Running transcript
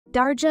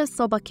Darja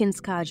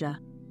Sobakinskaja,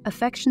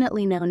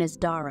 affectionately known as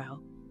Daro,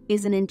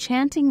 is an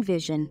enchanting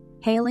vision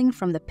hailing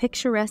from the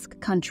picturesque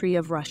country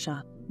of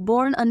Russia,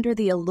 born under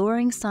the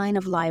alluring sign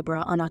of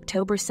Libra on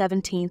October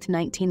 17,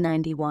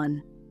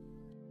 1991.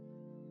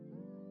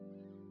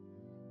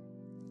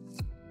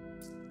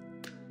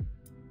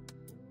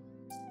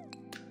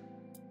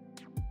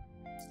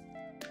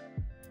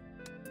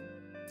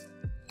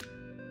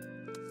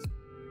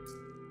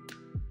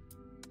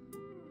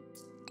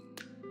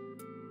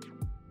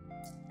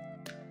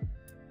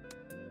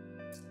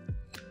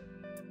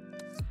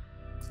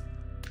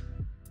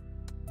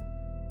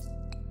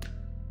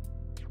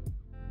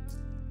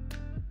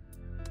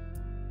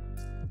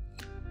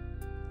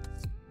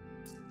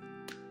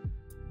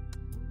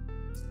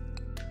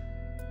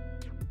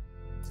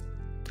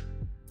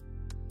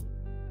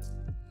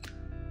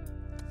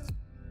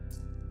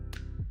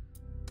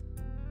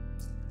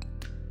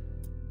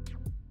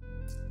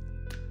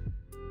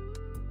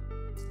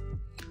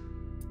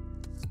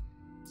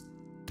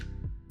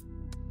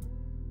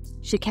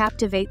 She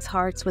captivates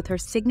hearts with her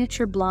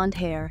signature blonde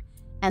hair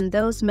and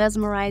those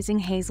mesmerizing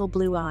hazel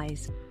blue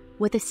eyes.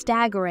 With a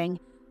staggering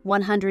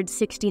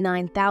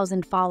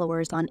 169,000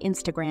 followers on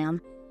Instagram,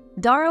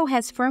 Daro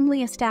has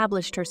firmly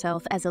established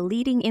herself as a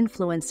leading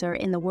influencer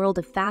in the world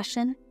of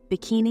fashion,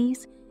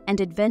 bikinis, and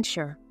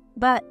adventure.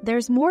 But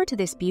there's more to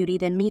this beauty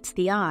than meets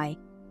the eye.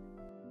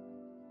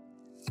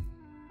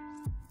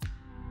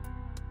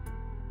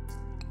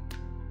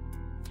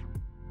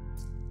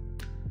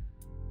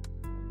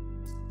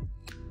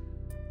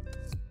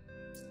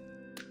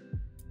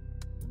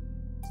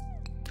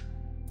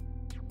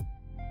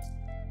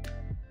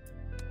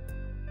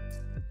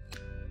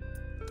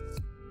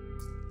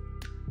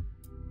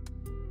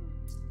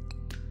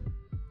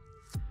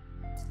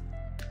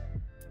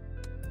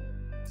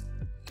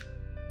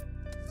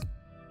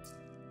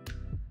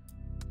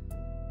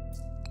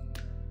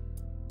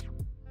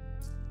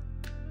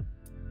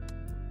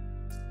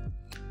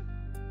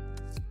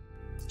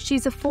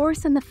 She's a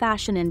force in the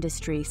fashion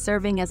industry,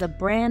 serving as a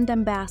brand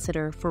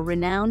ambassador for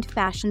renowned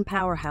fashion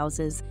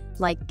powerhouses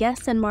like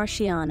Guess and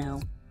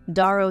Marciano.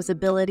 Daro's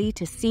ability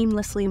to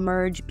seamlessly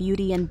merge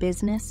beauty and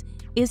business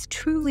is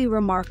truly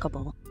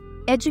remarkable.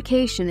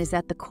 Education is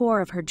at the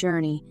core of her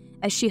journey,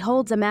 as she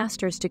holds a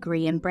master's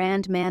degree in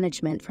brand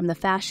management from the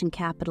fashion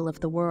capital of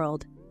the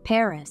world,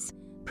 Paris,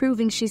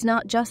 proving she's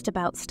not just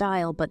about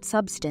style but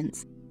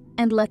substance.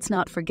 And let's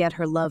not forget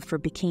her love for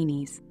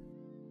bikinis.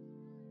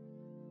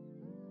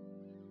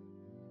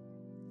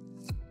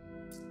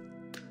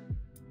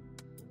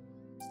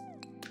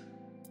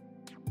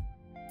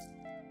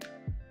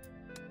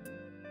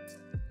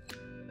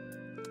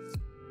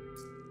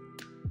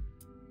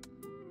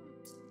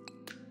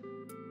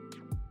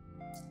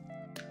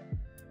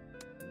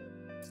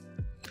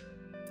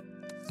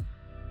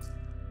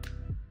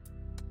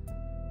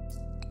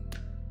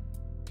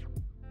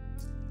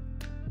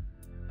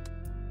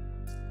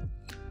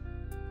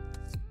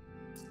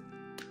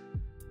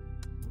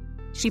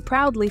 She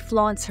proudly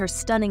flaunts her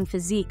stunning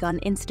physique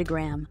on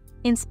Instagram,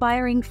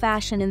 inspiring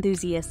fashion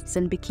enthusiasts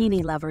and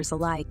bikini lovers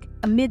alike.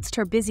 Amidst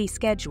her busy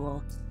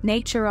schedule,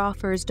 nature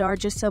offers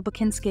Darja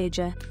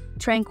Sobakinskaja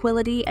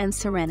tranquility and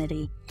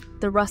serenity.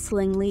 The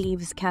rustling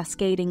leaves,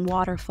 cascading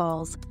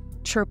waterfalls,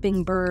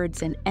 chirping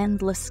birds, and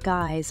endless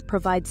skies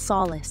provide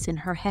solace in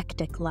her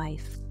hectic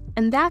life.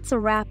 And that's a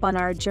wrap on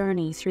our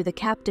journey through the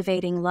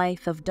captivating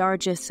life of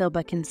Darja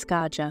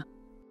Sobakinskaja.